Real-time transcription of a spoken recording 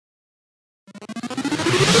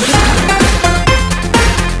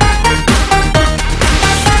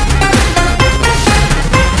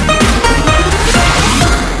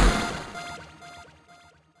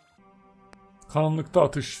Karanlıkta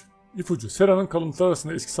atış. İpucu. Sera'nın kalıntılar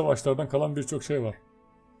arasında eski savaşlardan kalan birçok şey var.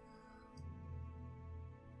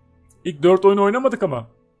 İlk 4 oyunu oynamadık ama.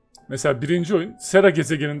 Mesela birinci oyun Sera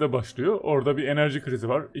gezegeninde başlıyor. Orada bir enerji krizi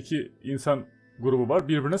var. 2 insan grubu var.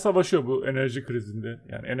 Birbirine savaşıyor bu enerji krizinde.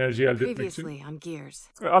 Yani enerjiyi elde etmek için.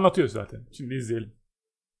 Anlatıyor zaten. Şimdi izleyelim.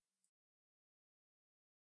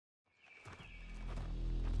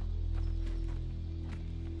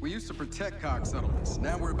 We used to protect Cog settlements.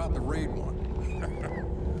 Now we're about to raid one.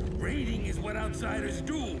 Raiding is what outsiders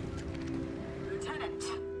do. Lieutenant,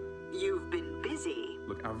 you've been busy.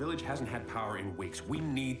 Look, our village hasn't had power in weeks. We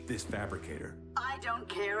need this fabricator. I don't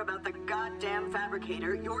care about the goddamn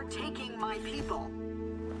fabricator. You're taking my people.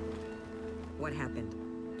 What happened?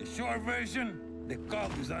 The short version, the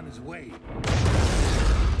Cog is on his way.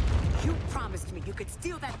 You promised me you could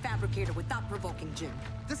steal that fabricator without provoking Jin.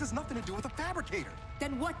 This has nothing to do with a fabricator.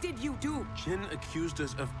 Then what did you do? Jin accused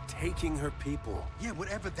us of taking her people. Yeah,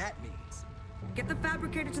 whatever that means. Get the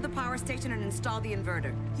fabricator to the power station and install the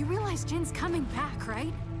inverter. You realize Jin's coming back,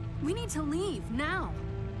 right? We need to leave, now.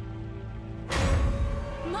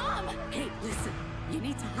 Mom! Hey, listen. You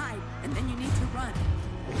need to hide, and then you need to run.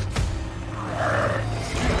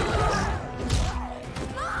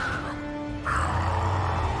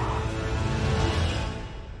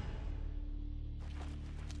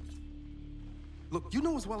 Look, you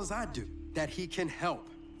know as well as I do that he can help.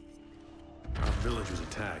 Our village was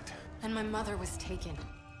attacked. And my mother was taken.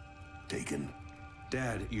 Taken?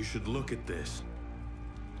 Dad, you should look at this.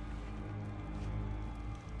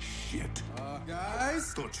 Shit.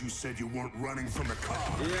 Guys? Thought you said you weren't running from the car.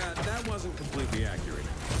 Yeah, that wasn't completely accurate.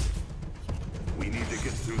 We need to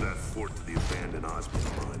get through that fort to the abandoned Osmond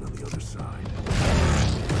mine on the other side.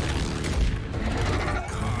 The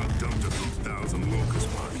car dumped a few thousand locust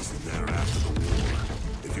bodies in there after the war.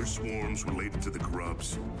 If your swarm's related to the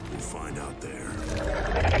grubs, we'll find out there.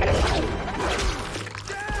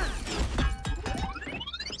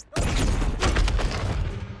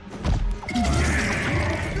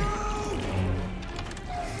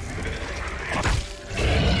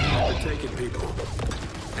 They're taking people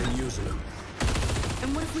and using them.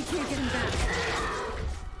 And what if we can't get him back?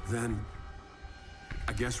 Then,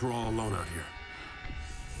 I guess we're all alone out here.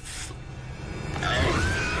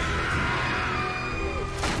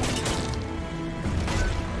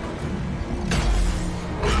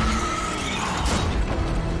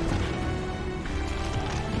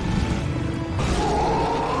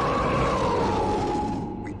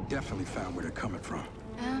 We definitely found where they're coming from.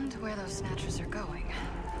 And where those snatchers are going.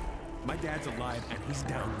 My dad's alive and he's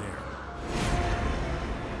down there.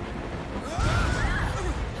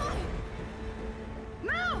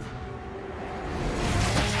 Move!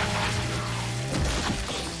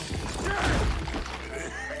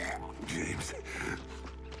 James,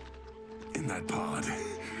 in that pod,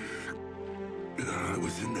 I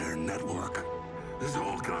was in their network. This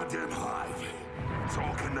whole goddamn hive. It's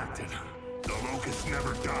all connected. The locusts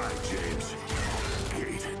never die, James.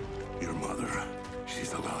 Kate, your mother,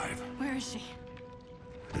 she's alive. Where is she?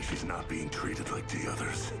 She's not being treated like the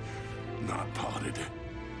others. Not potted.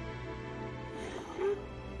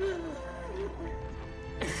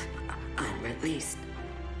 I'm released.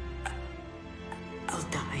 I'll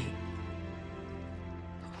die.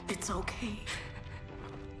 It's okay.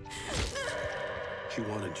 She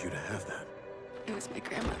wanted you to have that. It was my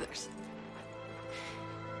grandmother's.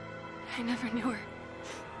 I never knew her.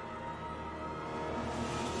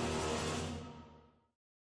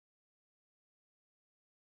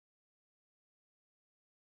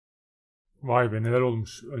 Vay be, neler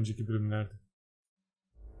olmuş önceki bölümlerde.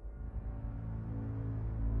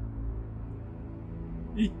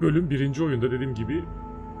 İlk bölüm birinci oyunda dediğim gibi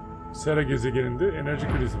Sera gezegeninde enerji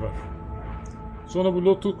krizi var. Sonra bu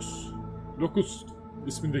Locust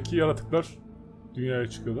ismindeki yaratıklar dünyaya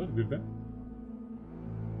çıkıyorlar birden.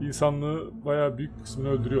 İnsanlığı bayağı büyük bir kısmını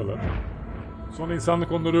öldürüyorlar. Sonra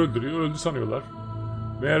insanlık onları öldürüyor, öldü sanıyorlar.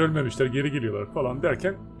 Meğer ölmemişler, geri geliyorlar falan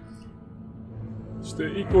derken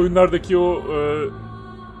İşte ilk oyunlardaki o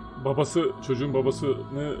çocuğun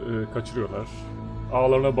babasını kaçırıyorlar.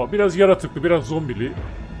 Ağlarına biraz yaratıklı, biraz zombili.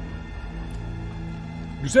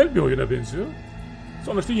 Güzel bir oyuna benziyor.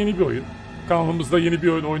 Sonuçta yeni bir oyun. Kanalımızda yeni bir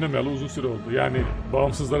oyun oynamayalı uzun süre oldu. Yani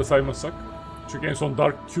bağımsızları saymazsak. Çünkü en son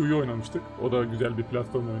Dark Q'yu oynamıştık. O da güzel bir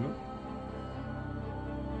platform oyunu.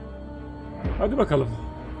 Hadi bakalım.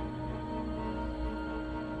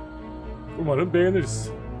 Umarım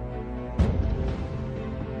beğeniriz.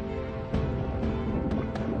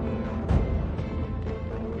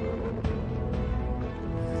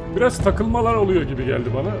 Biraz takılmalar oluyor gibi geldi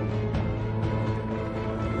bana.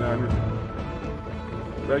 Yani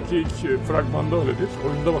Belki ilk fragmanda öyledir.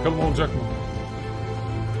 Oyunda bakalım olacak mı?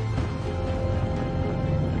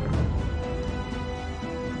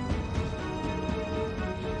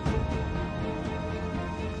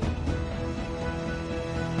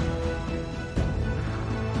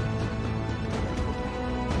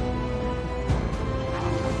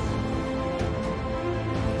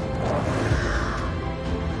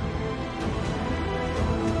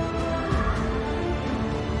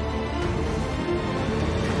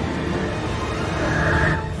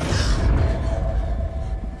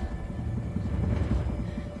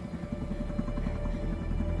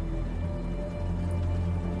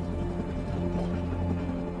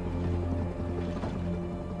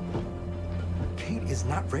 Kate is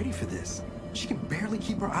not ready for this. She can barely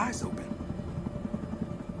keep her eyes open.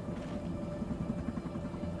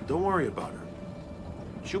 Don't worry about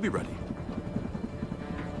her. She'll be ready.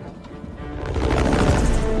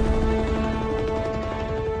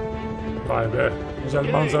 Vay be.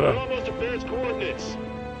 Güzel manzara.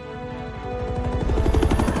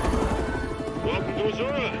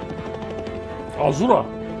 Azura.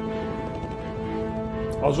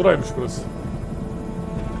 Azura'ymış burası.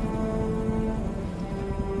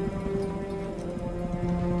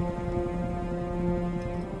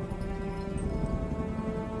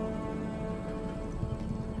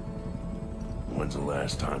 When's the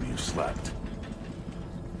last time you slept?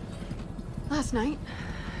 Last night,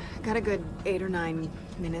 got a good 8 or 9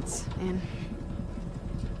 minutes in.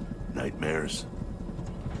 Nightmares?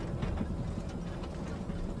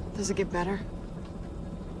 Does it get better?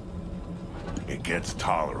 It gets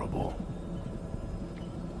tolerable.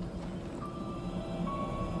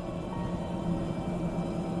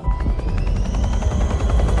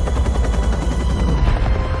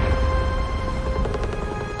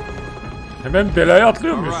 Hemen belaya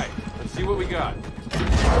atlıyor muyuz? All right, let's see what we got.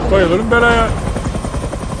 Bayılırım belaya.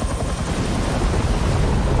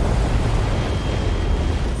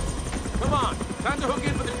 Come on, time to hook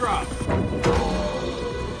in for the drop.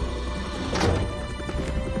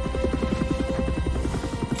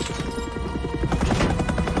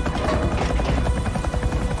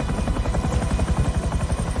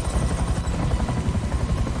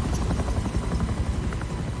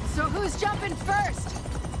 So who's jumping first?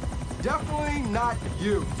 Definitely not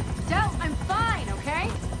you. Del, I'm fine, okay?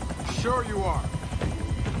 Sure you are.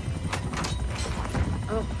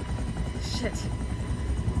 Oh, shit.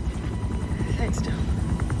 Thanks, Del.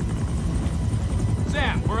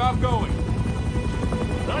 Sam, we're outgoing.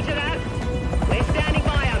 Roger that. We're standing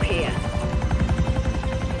by up here.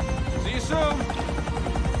 See you soon.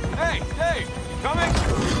 Hey, Dave, you coming?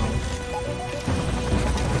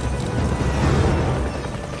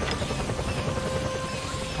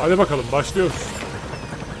 Hadi bakalım başlıyoruz.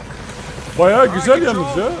 Bayağı güzel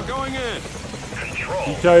yalnız ya. Going in.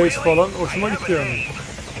 Hikayesi falan hoşuma gitti yani.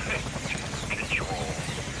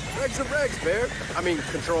 Regs are regs, Bear. I mean,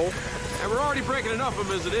 control. And we're already breaking enough of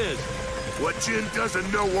them as it is. What Jin doesn't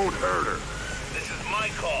know won't hurt her. This is my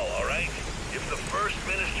call, all right? If the First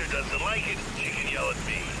Minister doesn't like it, she can yell at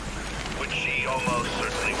me. Which she almost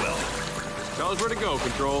certainly will. Tell us where to go,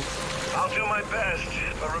 Control. I'll do my best,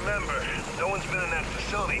 but remember, no one's been in that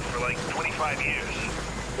facility for like 25 years.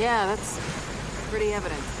 Yeah, that's pretty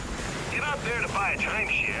evident. You're not there to buy a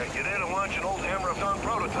timeshare. You're there to launch an old hammer-of-dawn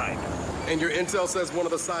prototype. And your intel says one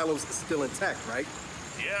of the silos is still intact, right?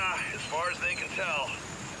 Yeah, as far as they can tell.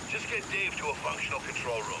 Just get Dave to a functional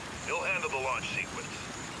control room. He'll handle the launch sequence.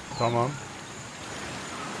 Tamam.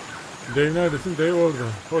 Dave neredesin? Dave orada.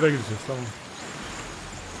 Oraya gideceğiz, tamam.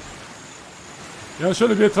 Yani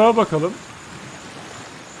şöyle bir etrafa bakalım.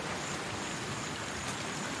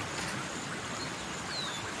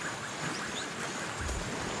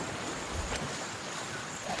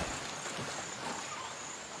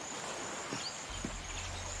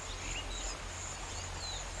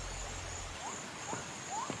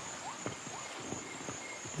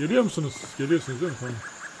 Geliyor musunuz? Geliyorsunuz değil mi? Tamam.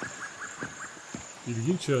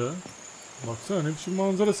 İlginç ya. Baksana ne biçim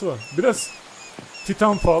manzarası var. Biraz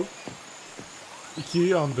Titanfall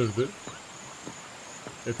 2'yi andırdı.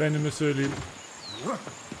 Efendime söyleyeyim.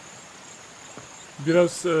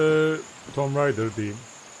 Biraz Tomb Raider diyeyim.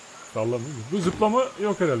 Sallamayayım. Bu zıplama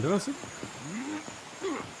yok herhalde. Nasıl?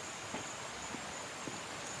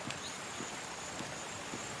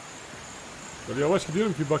 Böyle yavaş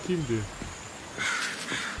gidiyorum ki bakayım diye.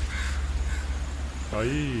 Ay.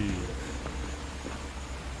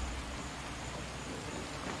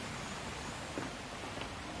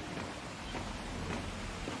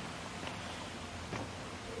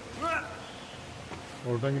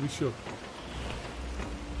 Oradan gidiş yok.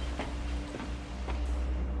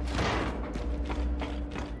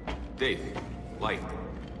 Light.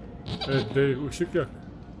 Evet Dave, ışık yak.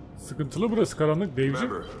 Sıkıntılı burası, karanlık. Dave'cim.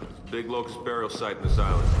 Remember, big locust burial site in this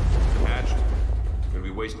island. Hatched, gonna be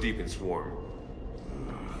waist deep in swarm.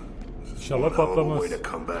 İnşallah patlamaz. Way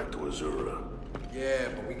to come back to Azura.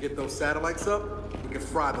 Yeah, but we get those satellites up, we can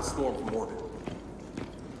fry the storm from orbit.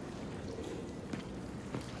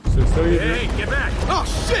 Sesler geliyor. Hey, get back! Oh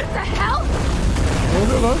shit! The hell? Ne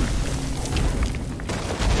oluyor lan?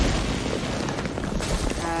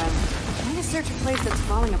 Trying to search a place that's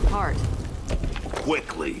falling apart.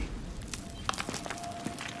 Quickly.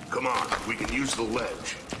 Come on, we can use the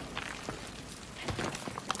ledge.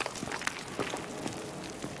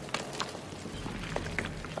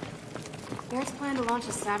 Baird's plan to launch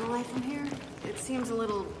a satellite from here? It seems a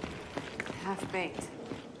little half-baked.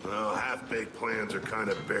 Well, half-baked plans are kind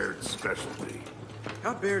of Baird's specialty.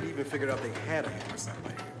 How Baird even figured out they had a hammer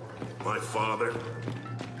satellite here? My father,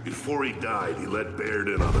 before he died, he let Baird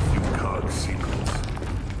in on a few cog secrets.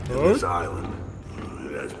 And this island,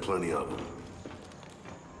 it has plenty of them.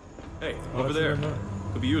 Hey, over there.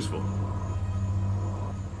 Could be useful.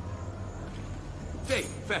 Hey,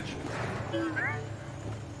 fetch.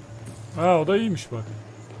 Ha, o da iyiymiş bak.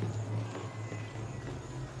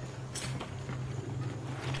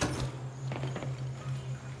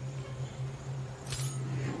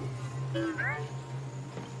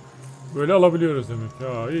 Böyle alabiliyoruz demek.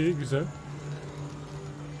 Ya iyi, güzel.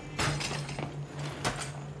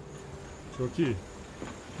 Çok iyi.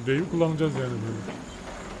 Dave'i kullanacağız yani böyle.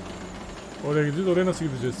 Oraya gideceğiz. Oraya nasıl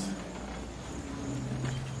gideceğiz?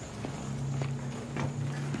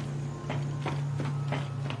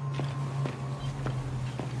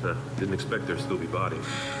 Didn't expect there'd still be bodies.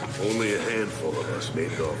 Only a handful of us made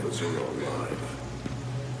it off Azura alive.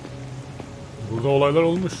 Burada olaylar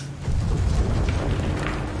olmuş.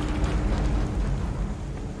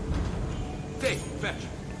 Hey, fetch.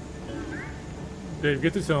 Dave,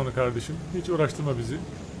 getir sen onu kardeşim. Hiç uğraştırma bizi.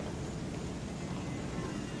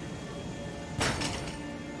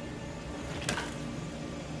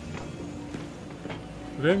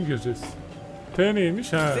 Buraya mı gireceğiz? T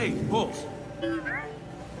neymiş? Ha. Hey, pulse.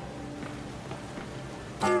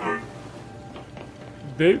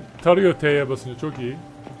 Dave tarıyor T'ye basınca. Çok iyi.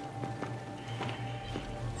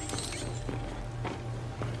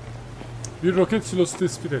 Bir roket silosu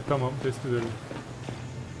tespit et. Tamam, tespit edelim.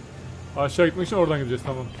 Aşağı gitmek için oradan gideceğiz.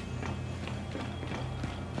 Tamam.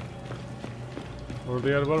 Orada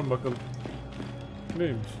yer var mı bakalım.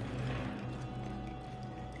 Neymiş?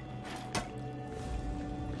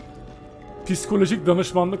 Psikolojik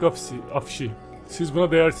danışmanlık afişi. Siz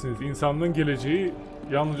buna değersiniz. İnsanlığın geleceği,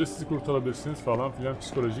 yalnızca sizi kurtarabilirsiniz falan filan,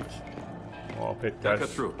 psikolojik muhabbetler.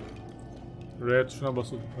 R tuşuna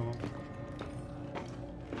basıldı, tamam.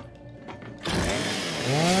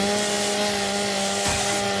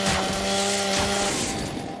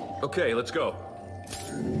 Okay, let's go.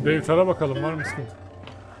 Dave, tara bakalım, var mı sıkıntı?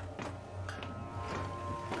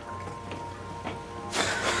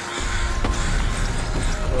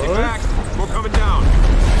 Get back! We're coming down!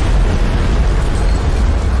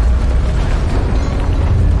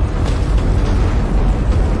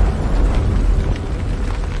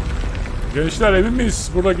 Gençler, emin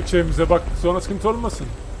miyiz burada gideceğimize? Bak sonra sıkıntı olmasın.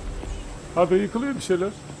 Abi yıkılıyor bir şeyler.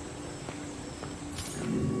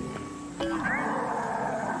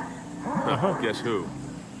 Guess who?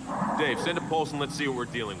 Dave, send a pulse and let's see what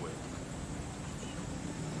we're dealing with.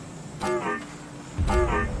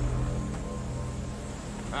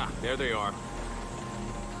 Ah, there they are.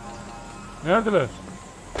 Neredeler?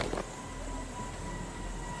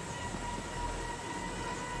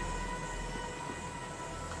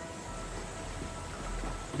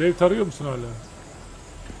 Dave, tarıyor musun hala?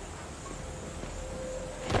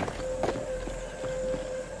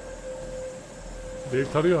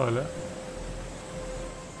 Dave tarıyor hala.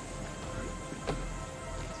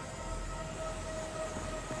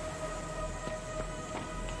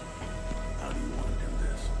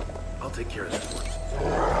 I'll take care of this one.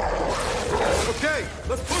 Okay,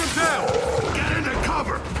 let's put him down! Get into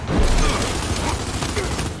cover!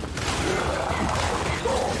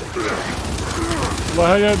 Ulan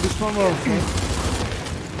her yer düşman var.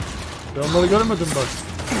 Ben onları görmedim bak.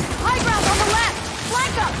 High ground on the left!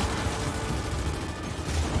 Flank them!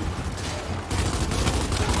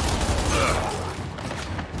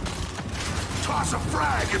 Toss a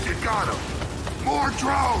frag if you got him! More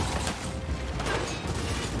drones!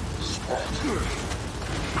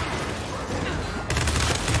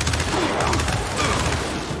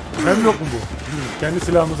 Hem yok mu bu? Kendi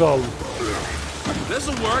silahımızı aldık.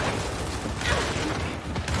 This'll work.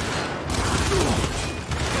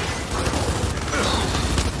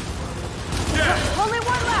 Only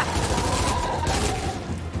one left!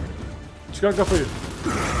 Çıkar kafayı.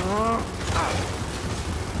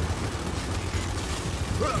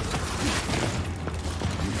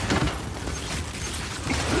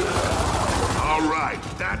 All right,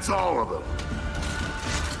 that's all of them.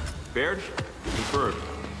 Baird, confirmed.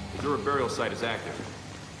 The burial site is active.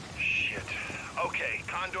 Shit. Okay,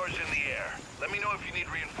 Condor's in the air. Let me know if you need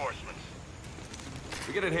reinforcements.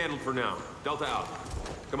 We get it handled for now. Delta out.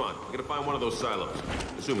 Come on, we gotta find one of those silos.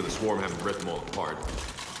 Assuming the swarm haven't ripped them all apart.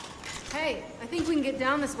 Hey, I think we can get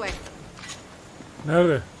down this way.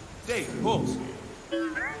 Nerede? Dave, Pulse.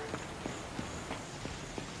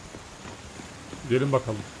 Gelin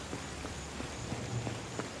bakalım.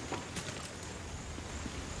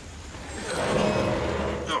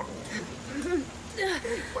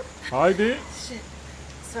 Haydi. Shit.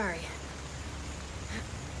 Sorry.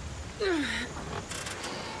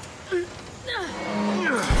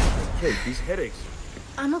 Hey, these headaches.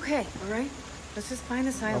 I'm okay, alright? Let's just find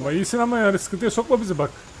the silo. Ama iyisin ama yani sıkıntıya sokma bizi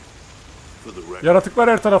bak. For the record, Yaratıklar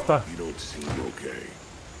her tarafta. you don't seem okay.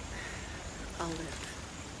 I'll live.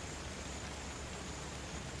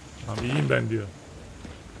 Tamam iyiyim ben diyor.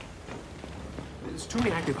 There's too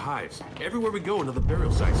many active hives. Everywhere we go, another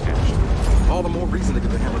burial site's hatched. All the more reason to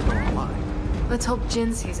get the hammer going alive. Let's hope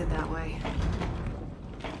Jin sees it that way.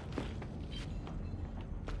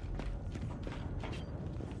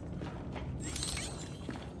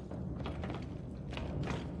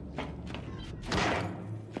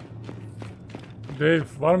 Dave,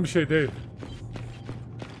 var mı bir şey Dave?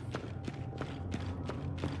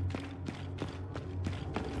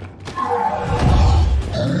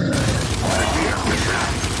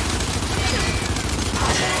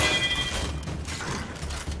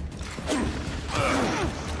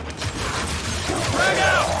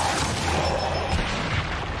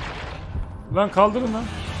 Lan kaldırın lan.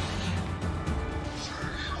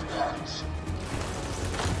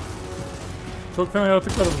 Çok fena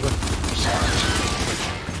yaratık var burada.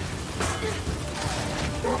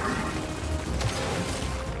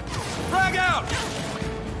 Frag out!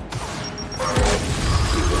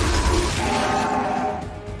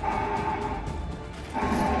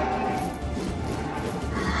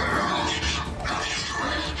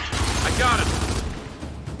 I got it.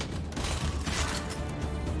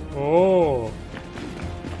 Oo.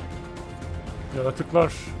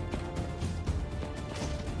 Yaratıklar.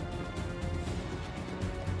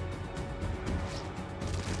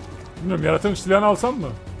 Bilmiyorum, yaratığın silahını alsam mı?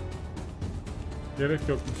 Gerek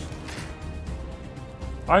yokmuş.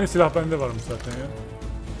 Aynı silah bende varmış zaten ya.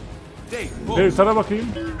 Dave, Dave Pulse. sana bakayım.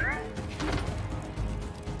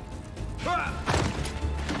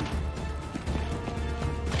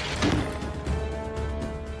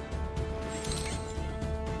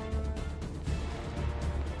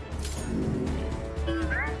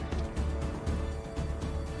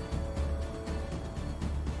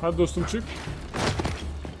 Hadi dostum çık.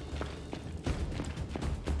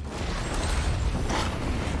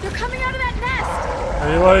 They're coming out of that nest!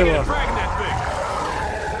 Eyvah eyvah. Dragging that thing.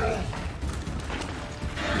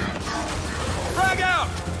 Frag out!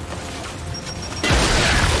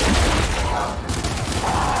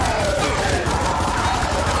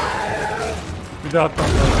 Bir daha atmam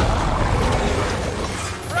lazım.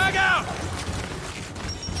 Frag out!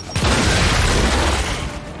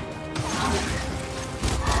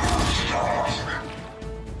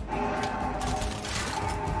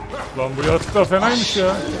 Lan bu yaratıklar fenaymış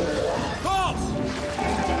ya. Pulse!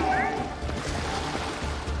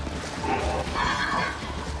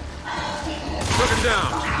 Took him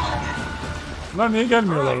down. Bunlar niye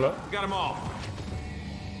gelmiyorlar la? We got them all.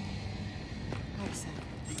 Wait a sec.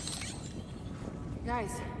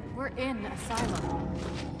 Guys, we're in a silo.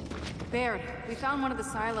 Baird, we found one of the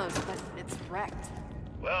silos, but it's wrecked.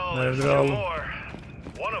 Well, Nerede there's still oğlum? more.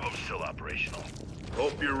 One of them's still operational.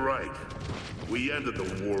 Hope you're right. We ended the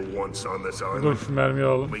war once on this Dur island. şu mermiyi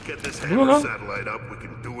alalım. We get this Bu ne hammer lan? satellite up, we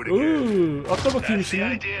can do it again. Atla bakayım That's the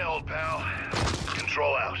şimdi. idea, old pal.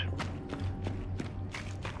 Control out.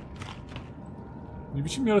 Ne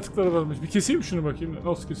biçim yaratıklar varmış. Bir keseyim şunu bakayım.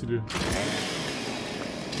 Nasıl kesiliyor?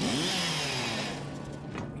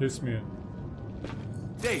 Kesmiyor.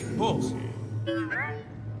 Dave, Pulse.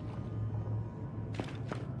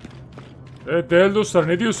 Evet değerli dostlar,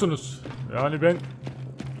 ne diyorsunuz? Yani ben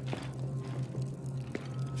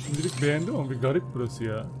şimdilik beğendim ama bir garip burası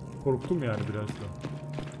ya. Korktum yani biraz da.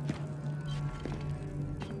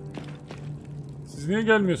 Siz niye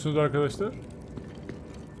gelmiyorsunuz arkadaşlar?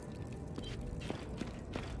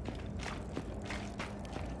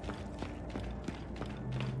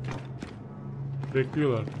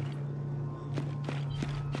 Bekliyorlar.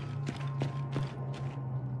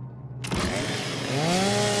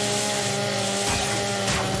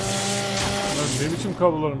 Ne biçim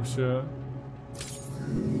kablolarmış ya.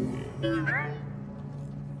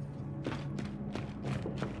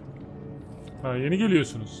 Ha, yeni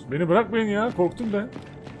geliyorsunuz. Beni bırakmayın ya, korktum ben.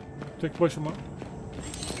 Tek başıma.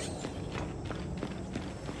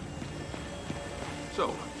 So,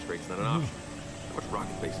 straight's not an option. How much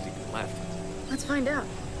rocket base is even left? Let's find out.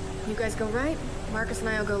 You guys go right, Marcus and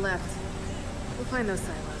I'll go left. We'll find those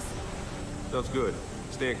silos. Sounds good.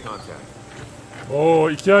 Stay in contact. Oo,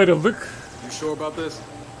 ikiye ayrıldık. You sure about this?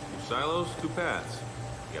 Two silos, two paths.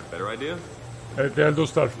 You got a better idea? Evet değerli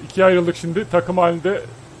dostlar, ikiye ayrıldık şimdi. Takım halinde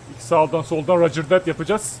sağdan soldan Roger that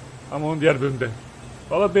yapacağız. Ama onun diğer bölümde.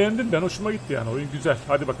 Valla beğendim ben, hoşuma gitti yani. Oyun güzel.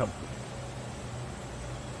 Hadi bakalım.